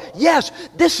 4. Yes,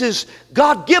 this is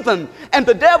God-given. And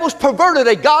the devil's perverted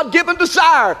a God-given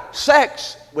desire.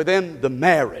 Sex within the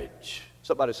marriage.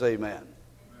 Somebody say amen.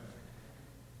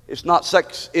 It's not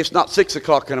 6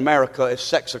 o'clock in America, it's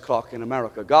sex o'clock in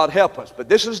America. God help us. But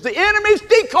this is the enemy's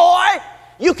decoy.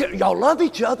 Y'all love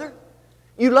each other.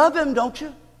 You love him, don't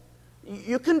you?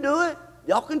 You can do it.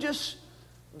 Y'all can just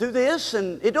do this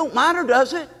and it don't matter,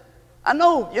 does it? I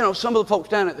know, some of the folks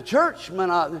down at the church, man,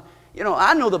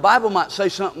 I know the Bible might say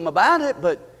something about it,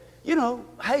 but,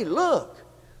 hey, look,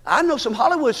 I know some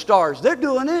Hollywood stars, they're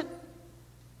doing it.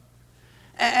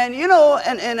 And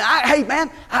hey,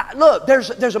 man, look,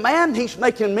 there's a man, he's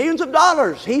making millions of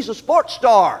dollars. He's a sports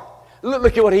star.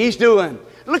 Look at what he's doing.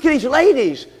 Look at these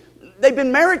ladies. They've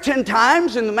been married 10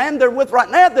 times, and the man they're with right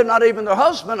now, they're not even their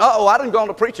husband. Uh-oh, I done gone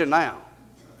to preaching now.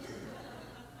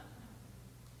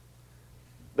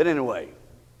 But anyway,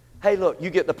 hey, look, you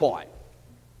get the point.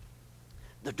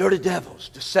 The dirty devil's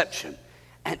deception.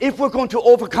 And if we're going to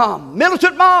overcome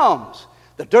militant moms,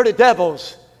 the dirty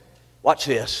devils, watch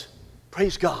this,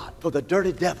 praise God for the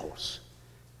dirty devil's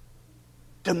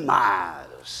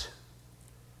demise.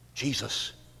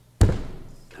 Jesus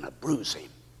gonna bruise him.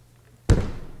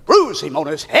 Bruise him on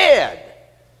his head.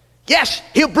 Yes,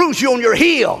 he'll bruise you on your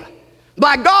heel.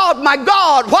 My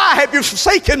God, why have you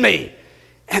forsaken me?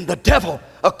 And the devil,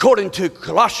 according to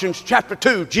Colossians chapter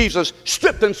 2, Jesus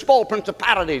stripped and spoiled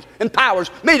principalities and powers,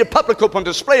 made a public open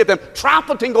display of them,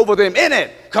 triumphing over them in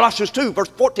it. Colossians 2, verse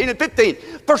 14 and 15.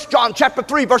 1 John chapter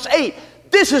 3, verse 8.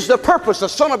 This is the purpose the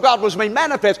Son of God was made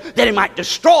manifest, that he might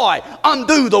destroy,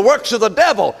 undo the works of the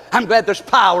devil. I'm glad there's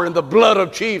power in the blood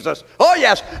of Jesus. Oh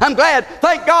yes, I'm glad,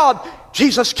 thank God,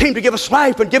 Jesus came to give us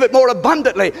life and give it more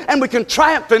abundantly, and we can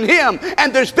triumph in him,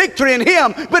 and there's victory in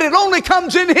him, but it only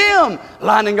comes in him,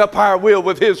 lining up our will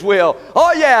with his will.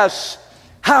 Oh yes,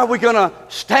 how are we going to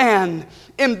stand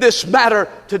in this matter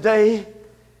today?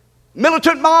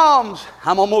 Militant moms,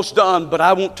 I'm almost done, but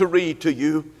I want to read to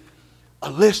you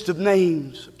a list of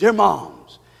names of dear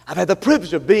moms. I've had the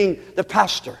privilege of being the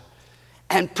pastor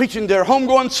and preaching their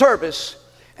homegoing service,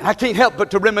 and I can't help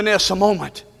but to reminisce a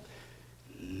moment.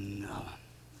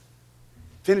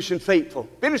 Finishing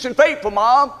faithful,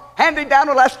 Mom, handing down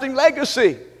a lasting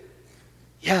legacy.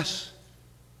 Yes,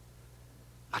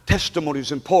 my testimony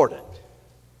is important.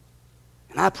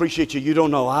 And I appreciate you. You don't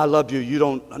know. I love you. You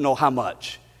don't know how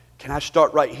much. Can I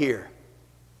start right here?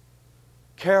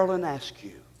 Carolyn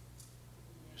Askew.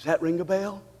 Does that ring a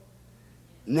bell?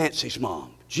 Nancy's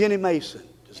mom. Jenny Mason.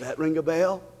 Does that ring a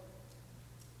bell?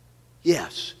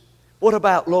 Yes. What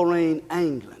about Lorraine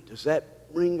Anglin? Does that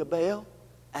ring a bell?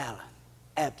 Alan.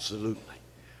 Absolutely.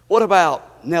 What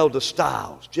about Nelda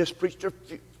Stiles? Just preached her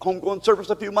homegoing service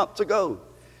a few months ago.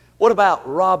 What about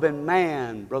Robin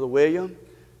Mann, Brother William?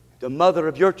 The mother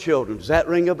of your children. Does that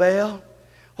ring a bell?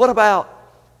 What about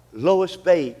Lois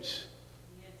Bates?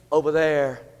 over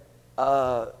there.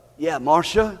 Yeah,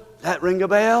 Marcia, that ring a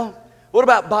bell? What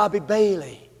about Bobby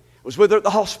Bailey? Was with her at the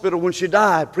hospital when she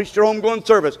died, preached her homegoing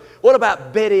service. What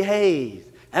about Betty Hayes?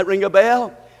 That ring a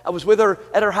bell? I was with her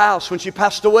at her house when she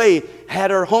passed away, had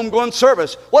her homegoing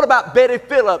service. What about Betty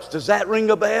Phillips? Does that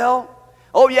ring a bell?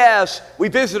 Oh, yes, we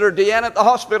visited her, Deanna, at the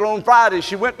hospital on Friday.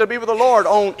 She went to be with the Lord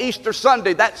on Easter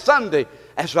Sunday, that Sunday.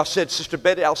 As I said, Sister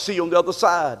Betty, I'll see you on the other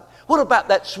side. What about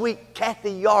that sweet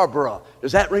Kathy Yarborough?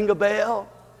 Does that ring a bell?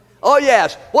 Oh,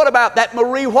 yes. What about that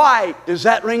Marie White? Does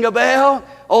that ring a bell?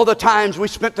 All the times we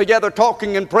spent together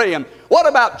talking and praying. What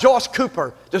about Joyce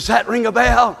Cooper? Does that ring a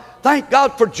bell? Thank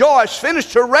God for Joyce.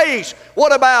 Finished her race.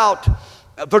 What about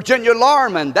Virginia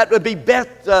Larman? That would be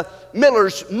Beth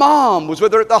Miller's mom. Was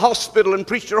with her at the hospital and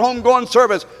preached her homegoing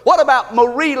service. What about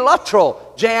Marie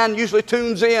Luttrell? Jan usually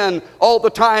tunes in all the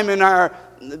time in our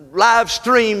live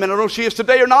stream, and I don't know if she is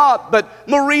today or not, but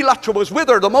Marie Luttrell was with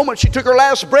her the moment she took her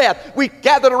last breath. We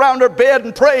gathered around her bed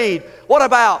and prayed. What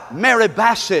about Mary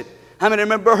Bassett? How many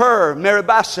remember her? Mary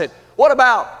Bassett. What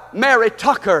about Mary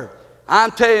Tucker?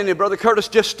 I'm telling you, Brother Curtis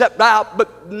just stepped out,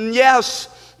 but yes,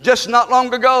 just not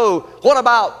long ago. What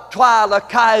about Twyla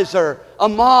Kaiser, a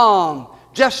mom,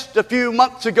 just a few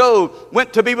months ago,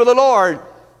 went to be with the Lord?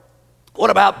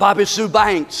 What about Bobby Sue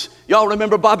Banks? Y'all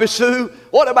remember Bobby Sue?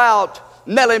 What about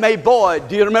Nellie Mae Boyd?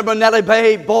 Do you remember Nellie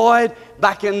Mae Boyd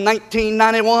back in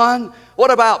 1991?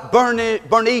 What about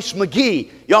Bernice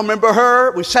McGee? Y'all remember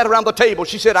her? We sat around the table.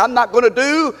 She said, I'm not going to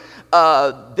do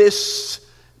this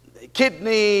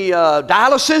kidney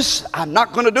dialysis. I'm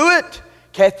not going to do it.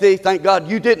 Kathy, thank God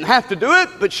you didn't have to do it,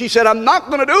 but she said, I'm not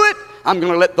going to do it. I'm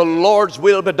going to let the Lord's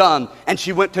will be done. And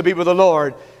she went to be with the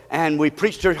Lord, and we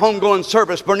preached her homegoing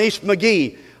service. Bernice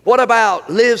McGee. What about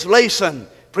Liz Layson?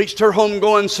 Preached her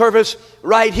homegoing service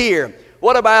right here.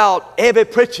 What about Evie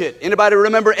Pritchett? Anybody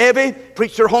remember Evie?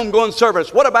 Preached her homegoing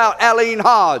service. What about Aline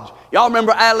Hodge? Y'all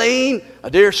remember Aline? A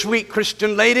dear, sweet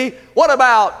Christian lady. What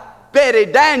about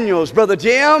Betty Daniels, Brother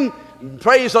Jim?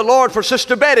 Praise the Lord for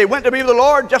Sister Betty. Went to be with the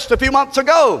Lord just a few months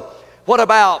ago. What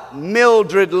about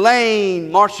Mildred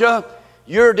Lane, Marcia?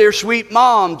 Your dear sweet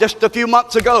mom just a few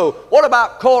months ago. What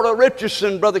about Cora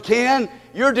Richardson, Brother Ken?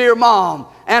 Your dear mom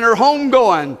and her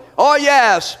homegoing. Oh,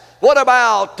 yes. What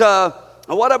about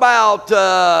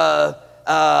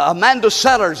Amanda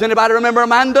Sellers? Anybody remember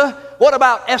Amanda? What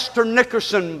about Esther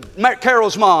Nickerson,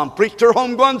 Carol's mom? Preached her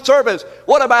homegoing service.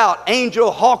 What about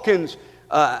Angel Hankins,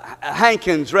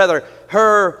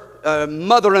 her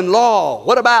mother-in-law?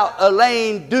 What about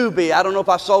Elaine Doobie? I don't know if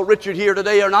I saw Richard here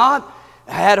today or not.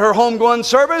 Had her homegoing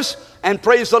service, and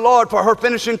praise the Lord for her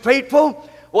finishing faithful.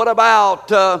 What about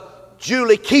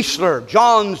Julie Kiesler,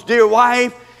 John's dear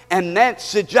wife, and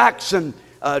Nancy Jackson,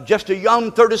 just a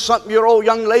young 30-something-year-old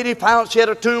young lady, found she had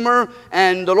a tumor,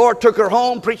 and the Lord took her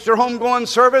home, preached her homegoing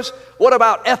service. What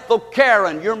about Ethel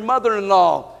Karen, your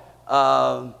mother-in-law,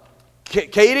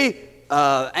 Katie?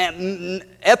 And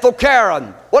Ethel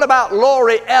Karen. What about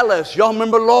Lori Ellis? Y'all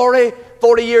remember Lori?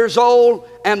 40 years old,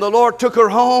 and the Lord took her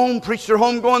home, preached her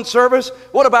homegoing service.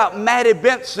 What about Maddie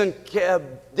Benson?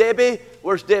 Debbie?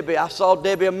 Where's Debbie? I saw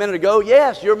Debbie a minute ago.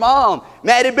 Yes, your mom.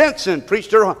 Maddie Benson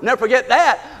preached her. Never forget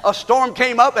that. A storm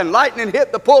came up and lightning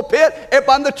hit the pulpit.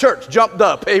 Everybody in the church jumped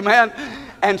up. Amen.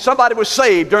 And somebody was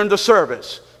saved during the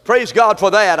service. Praise God for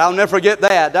that. I'll never forget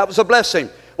that. That was a blessing.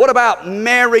 What about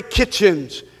Mary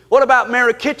Kitchens? What about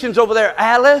Mary Kitchens over there?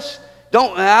 Alice?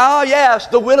 Oh, yes,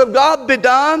 the will of God be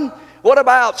done. What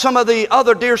about some of the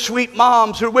other dear sweet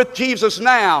moms who are with Jesus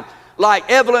now, like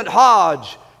Evelyn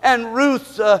Hodge and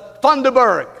Ruth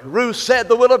Funderburg? Ruth said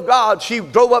the will of God. She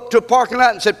drove up to a parking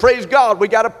lot and said, praise God, we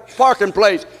got a parking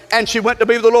place. And she went to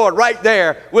be with the Lord right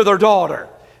there with her daughter.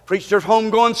 Preached her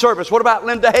homegoing service. What about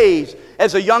Linda Hayes?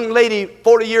 As a young lady,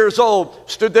 40 years old,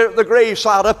 stood there at the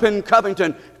graveside up in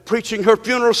Covington, preaching her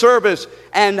funeral service,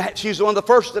 and she's one of the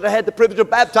first that I had the privilege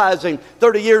of baptizing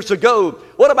 30 years ago.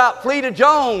 What about Fleta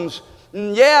Jones?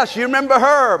 Yes, you remember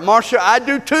her. Marcia, I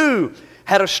do too.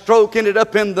 Had a stroke, ended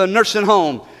up in the nursing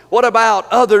home. What about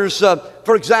others?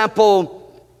 For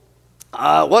example,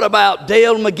 what about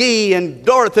Dale McGee and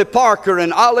Dorothy Parker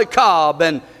and Ollie Cobb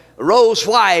and Rose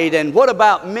White? And what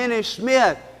about Minnie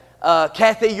Smith?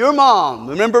 Kathy, your mom.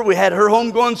 Remember, we had her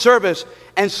homegoing service.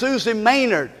 And Susie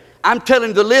Maynard. I'm telling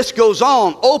you, the list goes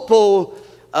on. Opal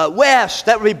West,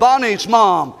 that would be Bonnie's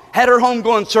mom, had her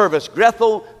homegoing service.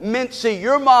 Grethel Mincy,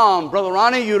 your mom, Brother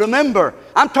Ronnie, you remember.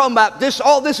 I'm talking about this.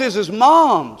 All this is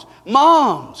moms.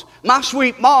 Moms. My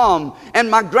sweet mom and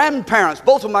my grandparents,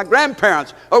 both of my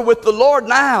grandparents, are with the Lord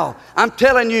now. I'm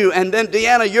telling you. And then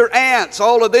Deanna, your aunts,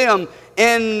 all of them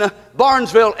in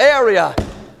Barnesville area.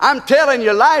 I'm telling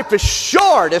you, life is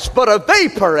short. It's but a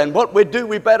vapor. And what we do,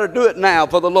 we better do it now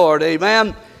for the Lord.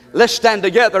 Amen. Let's stand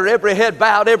together, every head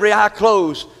bowed, every eye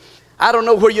closed. I don't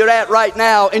know where you're at right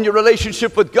now in your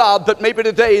relationship with God, but maybe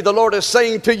today the Lord is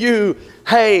saying to you,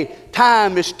 hey,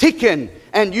 time is ticking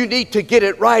and you need to get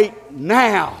it right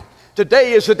now.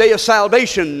 Today is the day of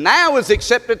salvation. Now is the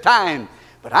accepted time.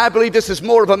 But I believe this is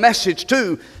more of a message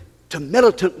too to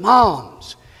militant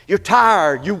moms. You're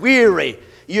tired, you're weary,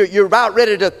 you're about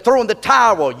ready to throw in the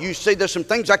towel. You say there's some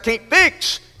things I can't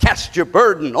fix. Cast your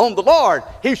burden on the Lord.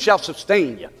 He shall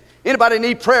sustain you. Anybody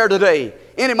need prayer today?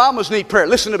 Any mamas need prayer?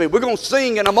 Listen to me. We're going to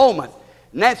sing in a moment.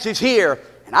 Nancy's here.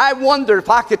 And I wonder if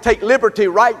I could take liberty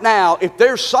right now. If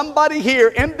there's somebody here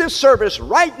in this service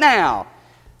right now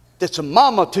that's a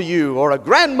mama to you or a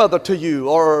grandmother to you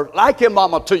or like a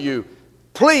mama to you,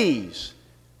 please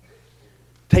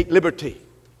take liberty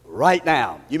right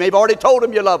now. You may have already told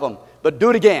them you love them, but do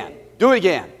it again. Do it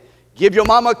again. Give your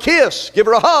mama a kiss. Give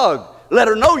her a hug. Let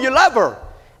her know you love her.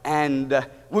 And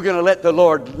we're going to let the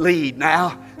Lord lead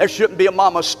now. There shouldn't be a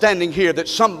mama standing here that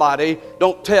somebody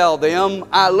don't tell them,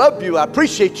 I love you, I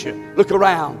appreciate you. Look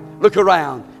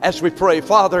around as we pray.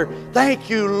 Father, thank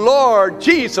you, Lord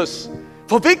Jesus,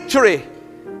 for victory.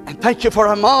 And thank you for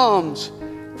our moms.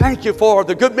 Thank you for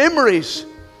the good memories.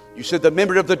 You said the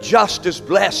memory of the just is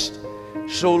blessed.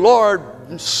 So, Lord,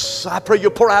 I pray you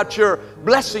pour out your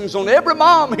blessings on every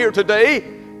mom here today.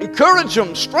 Encourage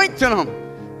them, strengthen them.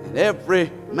 And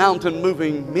every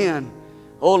mountain-moving men,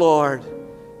 oh Lord,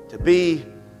 to be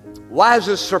wise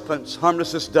as serpents,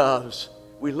 harmless as doves.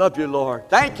 We love you, Lord.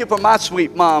 Thank you for my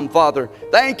sweet mom, Father.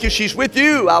 Thank you. She's with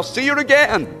you. I'll see her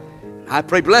again. I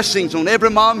pray blessings on every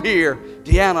mom here.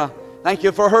 Deanna, thank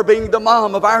you for her being the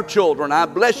mom of our children. I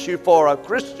bless you for a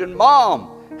Christian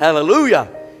mom. Hallelujah.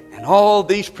 And all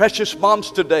these precious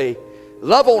moms today,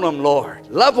 love on them, Lord.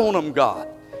 Love on them, God.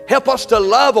 Help us to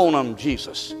love on them,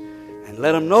 Jesus. And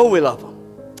let them know we love them.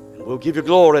 And we'll give you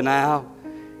glory now.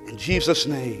 In Jesus'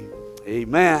 name,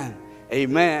 amen,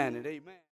 amen, and amen.